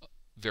to,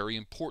 very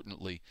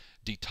importantly,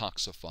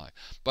 detoxify.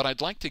 But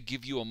I'd like to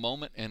give you a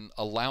moment and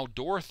allow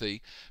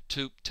Dorothy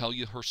to tell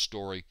you her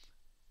story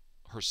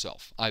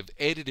herself. I've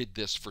edited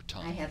this for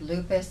time. I had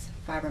lupus,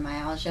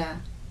 fibromyalgia,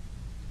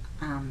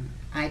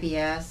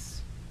 IBS,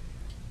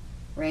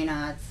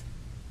 Raynaud's,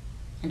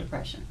 and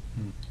depression.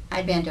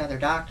 I'd been to other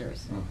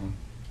doctors,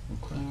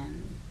 Okay.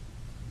 and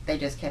they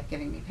just kept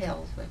giving me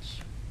pills, which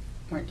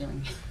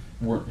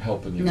weren't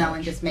helping you no, much.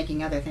 and just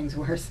making other things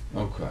worse.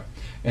 Okay.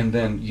 And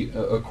then,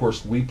 of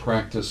course, we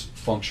practice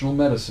functional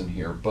medicine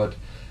here, but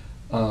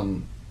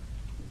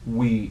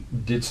we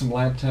did some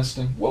lab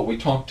testing. Well, we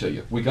talked to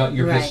you. We got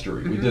your Right.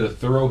 history. We did a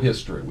thorough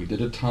history. We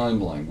did a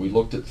timeline. We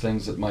looked at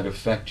things that might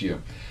affect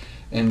you.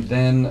 And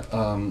then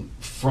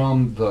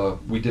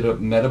we did a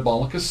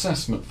metabolic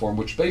assessment form,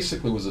 which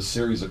basically was a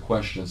series of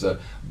questions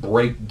that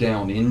break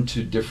down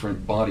into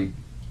different body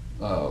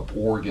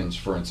organs,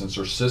 for instance,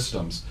 or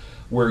systems,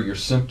 where your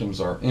symptoms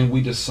are, and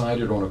we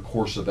decided on a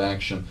course of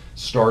action,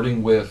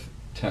 starting with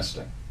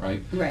testing,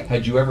 right? Right.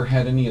 Had you ever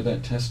had any of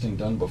that testing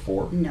done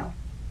before? No.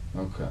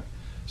 Okay.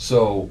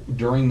 So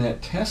during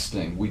that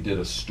testing, we did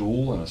a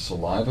stool and a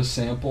saliva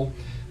sample.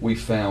 We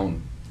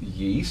found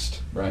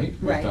yeast, right?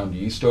 Right. We found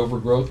yeast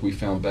overgrowth. We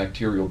found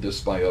bacterial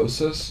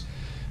dysbiosis.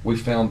 We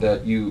found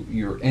that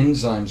your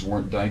enzymes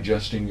weren't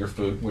digesting your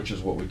food, which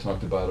is what we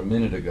talked about a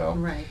minute ago.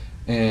 Right.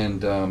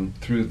 And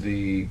through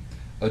the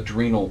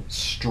adrenal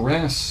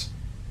stress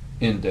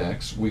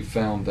index, we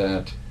found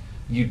that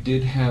you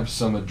did have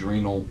some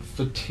adrenal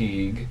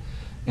fatigue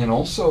and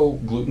also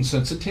gluten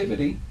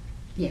sensitivity.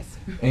 Yes.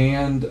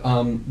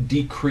 And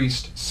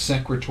decreased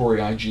secretory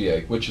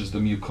IgA, which is the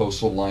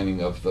mucosal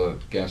lining of the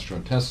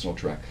gastrointestinal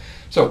tract.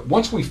 So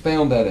once we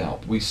found that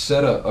out, we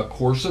set a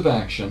course of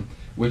action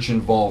which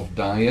involved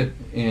diet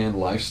and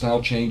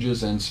lifestyle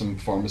changes and some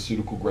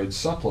pharmaceutical grade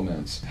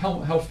supplements.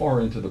 How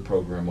far into the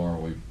program are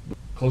we?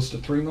 Close to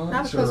 3 months?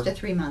 Probably close to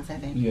 3 months, I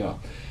think. Yeah.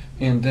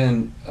 And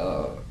then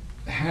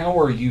how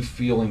are you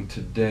feeling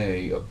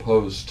today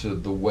opposed to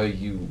the way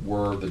you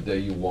were the day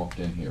you walked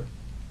in here?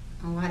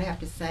 Oh, I'd have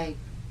to say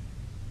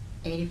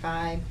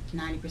 85 to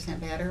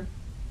 90% better.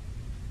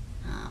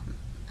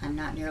 I'm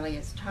not nearly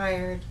as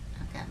tired.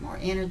 I've got more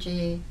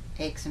energy.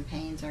 Aches and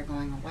pains are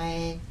going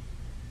away.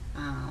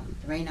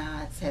 The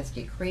Raynaud's has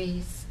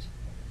decreased.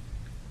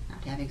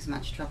 Not having as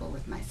much trouble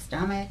with my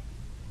stomach.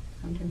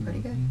 I'm doing pretty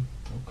good.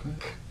 Okay.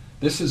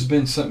 This has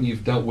been something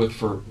you've dealt with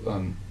for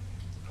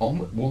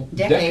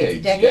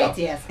Decades, yeah.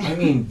 yes. I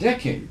mean,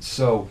 decades.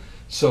 So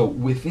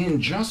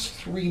within just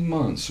 3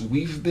 months,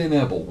 we've been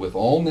able, with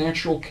all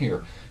natural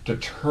care, to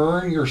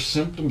turn your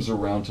symptoms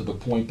around to the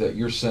point that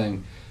you're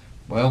saying,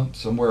 well,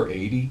 somewhere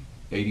 80,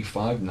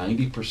 85,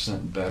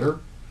 90% better.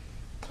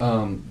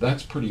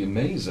 That's pretty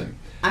amazing.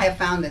 I have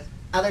found that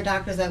other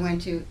doctors I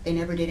went to, they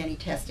never did any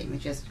testing. They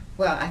just,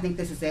 well, I think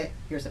this is it.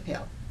 Here's a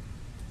pill.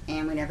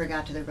 And we never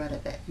got to the root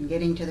of it. And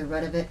getting to the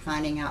root of it,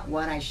 finding out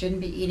what I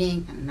shouldn't be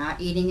eating and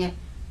not eating it,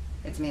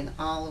 it's made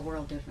all the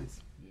world difference.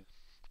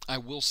 I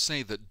will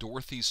say that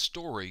Dorothy's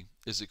story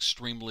is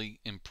extremely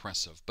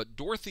impressive, but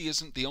Dorothy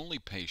isn't the only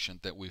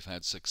patient that we've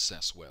had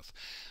success with.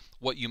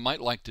 What you might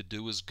like to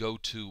do is go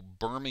to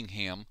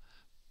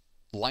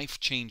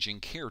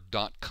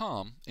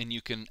BirminghamLifechangingCare.com, and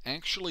you can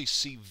actually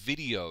see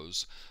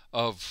videos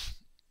of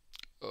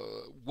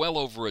well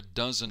over a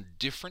dozen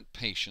different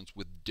patients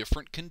with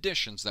different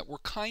conditions that were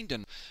kind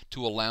enough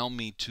to allow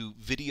me to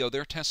video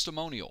their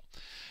testimonial.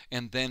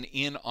 And then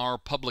in our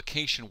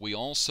publication we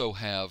also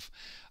have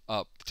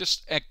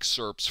just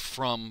excerpts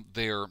from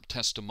their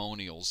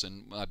testimonials,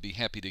 and I'd be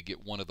happy to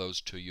get one of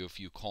those to you if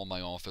you call my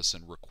office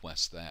and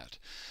request that.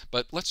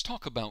 But let's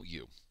talk about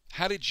you.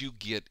 How did you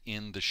get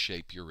in the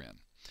shape you're in?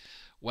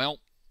 Well,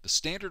 the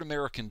standard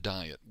American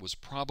diet was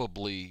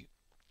probably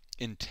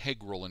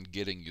integral in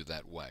getting you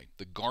that way.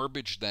 The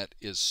garbage that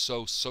is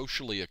so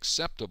socially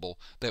acceptable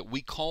that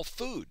we call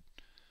food.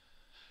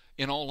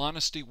 In all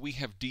honesty, we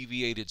have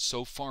deviated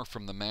so far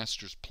from the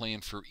Master's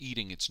plan for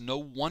eating, it's no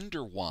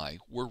wonder why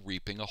we're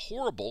reaping a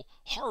horrible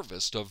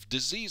harvest of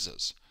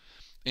diseases.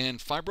 And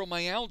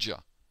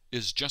fibromyalgia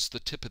is just the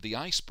tip of the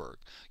iceberg.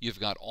 You've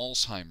got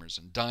Alzheimer's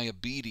and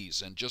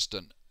diabetes and just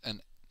an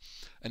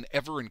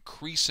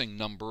ever-increasing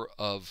number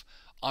of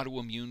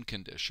autoimmune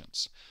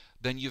conditions.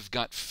 Then you've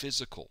got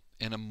physical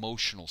and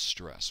emotional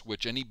stress,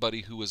 which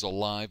anybody who is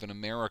alive in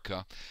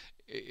America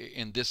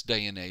in this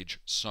day and age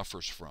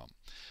suffers from.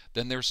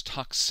 Then there's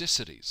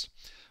toxicities.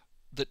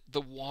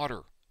 The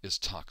water is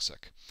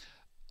toxic.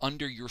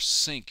 Under your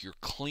sink, your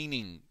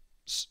cleaning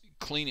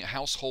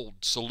household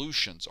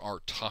solutions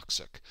are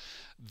toxic.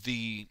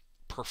 The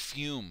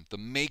perfume, the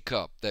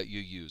makeup that you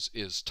use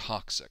is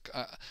toxic.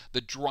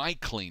 The dry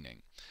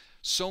cleaning.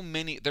 So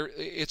many,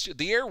 it's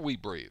the air we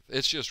breathe.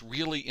 It's just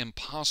really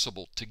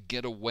impossible to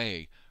get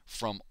away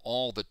from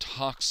all the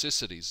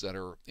toxicities that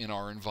are in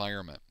our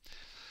environment.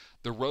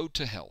 The road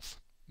to health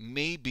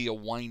may be a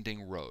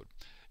winding road.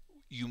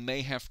 You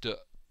may have to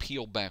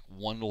peel back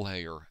one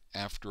layer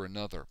after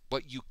another,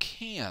 but you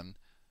can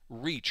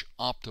reach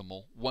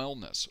optimal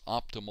wellness,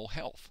 optimal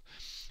health.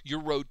 Your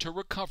road to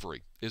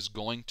recovery is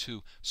going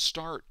to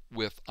start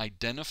with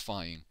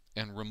identifying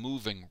and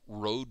removing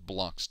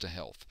roadblocks to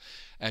health.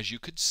 As you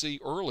could see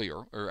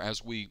earlier, or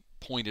as we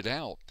pointed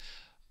out,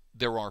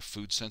 there are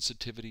food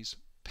sensitivities,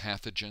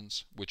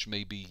 pathogens, which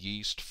may be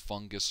yeast,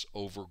 fungus,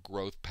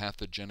 overgrowth,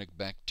 pathogenic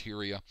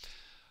bacteria,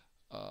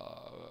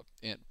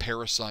 and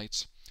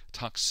parasites,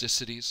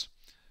 toxicities,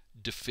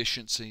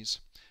 deficiencies,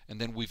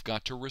 and then we've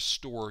got to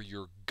restore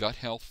your gut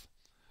health,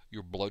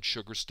 your blood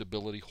sugar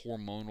stability,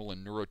 hormonal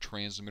and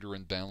neurotransmitter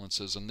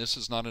imbalances. And this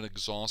is not an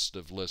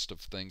exhaustive list of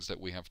things that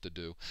we have to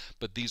do,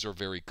 but these are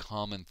very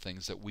common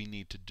things that we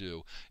need to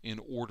do in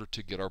order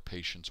to get our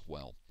patients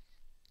well.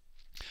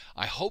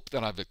 I hope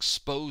that I've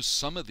exposed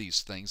some of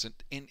these things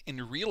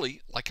and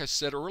really, like I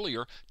said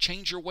earlier,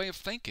 change your way of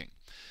thinking.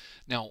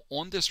 Now,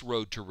 on this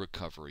road to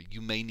recovery,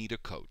 you may need a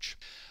coach.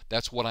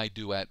 That's what I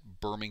do at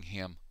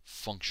Birmingham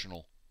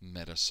Functional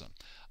Medicine.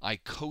 I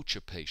coach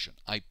a patient.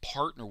 I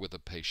partner with a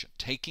patient,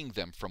 taking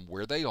them from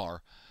where they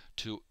are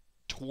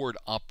toward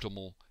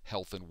optimal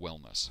health and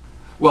wellness.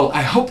 Well,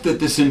 I hope that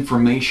this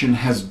information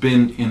has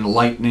been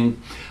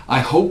enlightening. I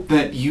hope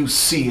that you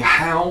see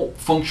how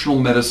functional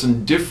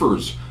medicine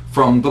differs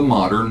from the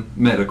modern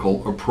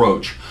medical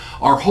approach.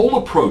 Our whole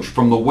approach,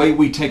 from the way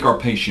we take our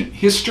patient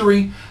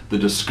history, the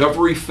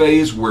discovery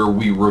phase where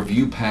we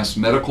review past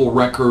medical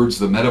records,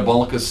 the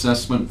metabolic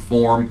assessment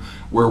form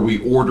where we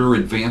order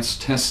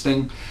advanced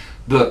testing,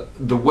 the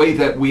way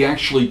that we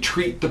actually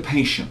treat the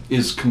patient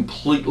is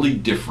completely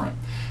different.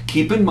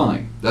 Keep in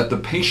mind that the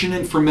patient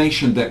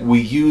information that we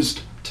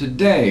used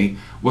today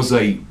was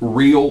a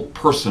real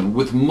person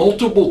with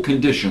multiple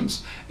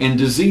conditions and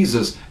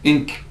diseases,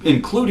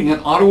 including an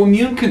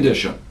autoimmune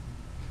condition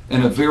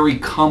and a very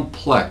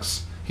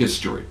complex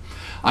history.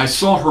 I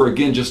saw her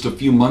again just a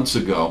few months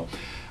ago,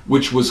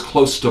 which was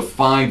close to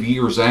 5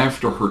 years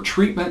after her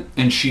treatment,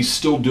 and she's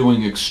still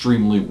doing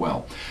extremely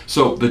well.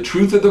 So the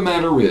truth of the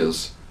matter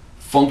is,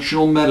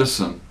 functional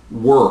medicine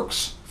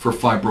works for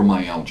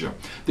fibromyalgia.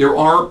 There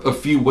are a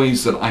few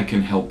ways that I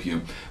can help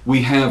you.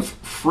 We have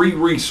free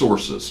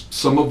resources,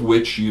 some of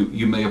which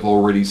you may have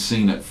already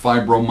seen at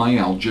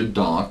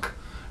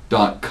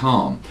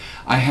fibromyalgiadoc.com.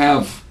 I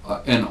have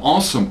an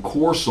awesome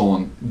course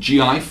on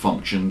GI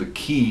function, the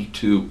key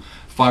to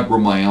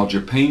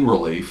fibromyalgia pain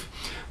relief.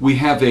 We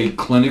have a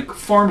clinic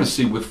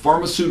pharmacy with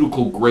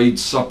pharmaceutical grade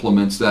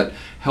supplements that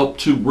help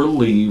to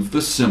relieve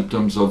the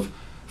symptoms of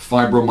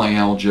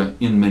fibromyalgia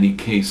in many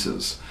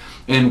cases.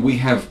 And we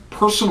have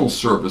personal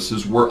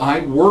services where I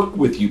work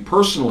with you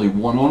personally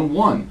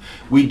one-on-one.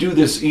 We do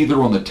this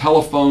either on the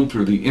telephone,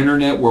 through the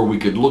internet, where we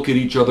could look at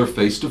each other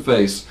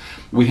face-to-face.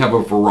 We have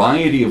a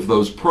variety of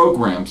those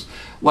programs,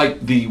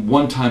 like the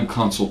one-time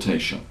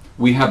consultation.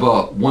 We have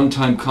a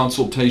one-time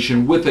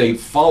consultation with a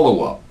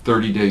follow-up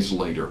 30 days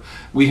later.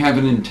 We have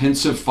an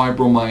intensive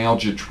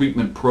fibromyalgia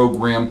treatment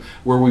program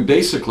where we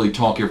basically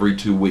talk every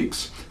 2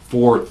 weeks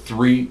for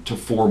 3 to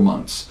 4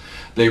 months.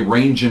 They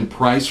range in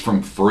price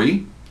from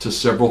free to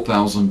several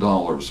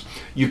 $1,000s.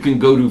 You can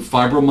go to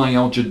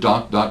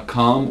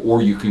fibromyalgiadoc.com,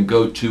 or you can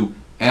go to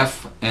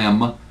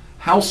FM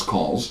House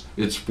Calls.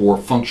 It's for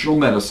functional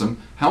medicine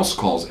house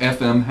calls,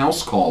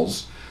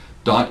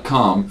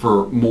 fmhousecalls.com,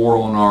 for more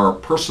on our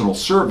personal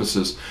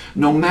services.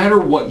 No matter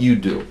what you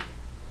do,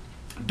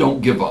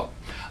 don't give up.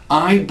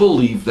 I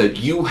believe that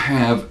you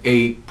have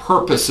a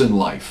purpose in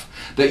life,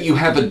 that you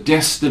have a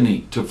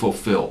destiny to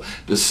fulfill.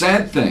 The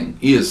sad thing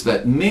is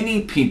that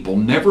many people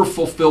never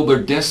fulfill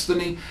their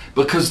destiny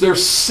because they're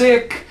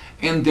sick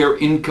and they're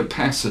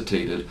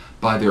incapacitated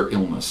by their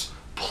illness.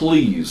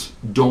 Please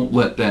don't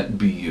let that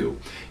be you.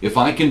 If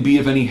I can be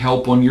of any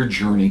help on your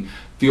journey,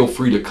 feel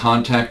free to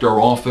contact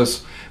our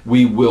office.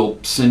 We will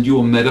send you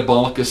a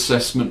metabolic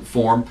assessment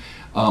form.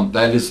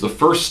 That is the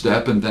first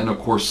step, and then of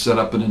course set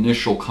up an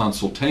initial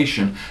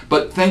consultation.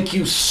 But thank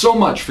you so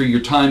much for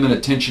your time and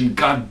attention.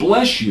 God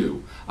bless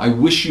you. I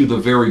wish you the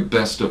very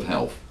best of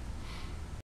health.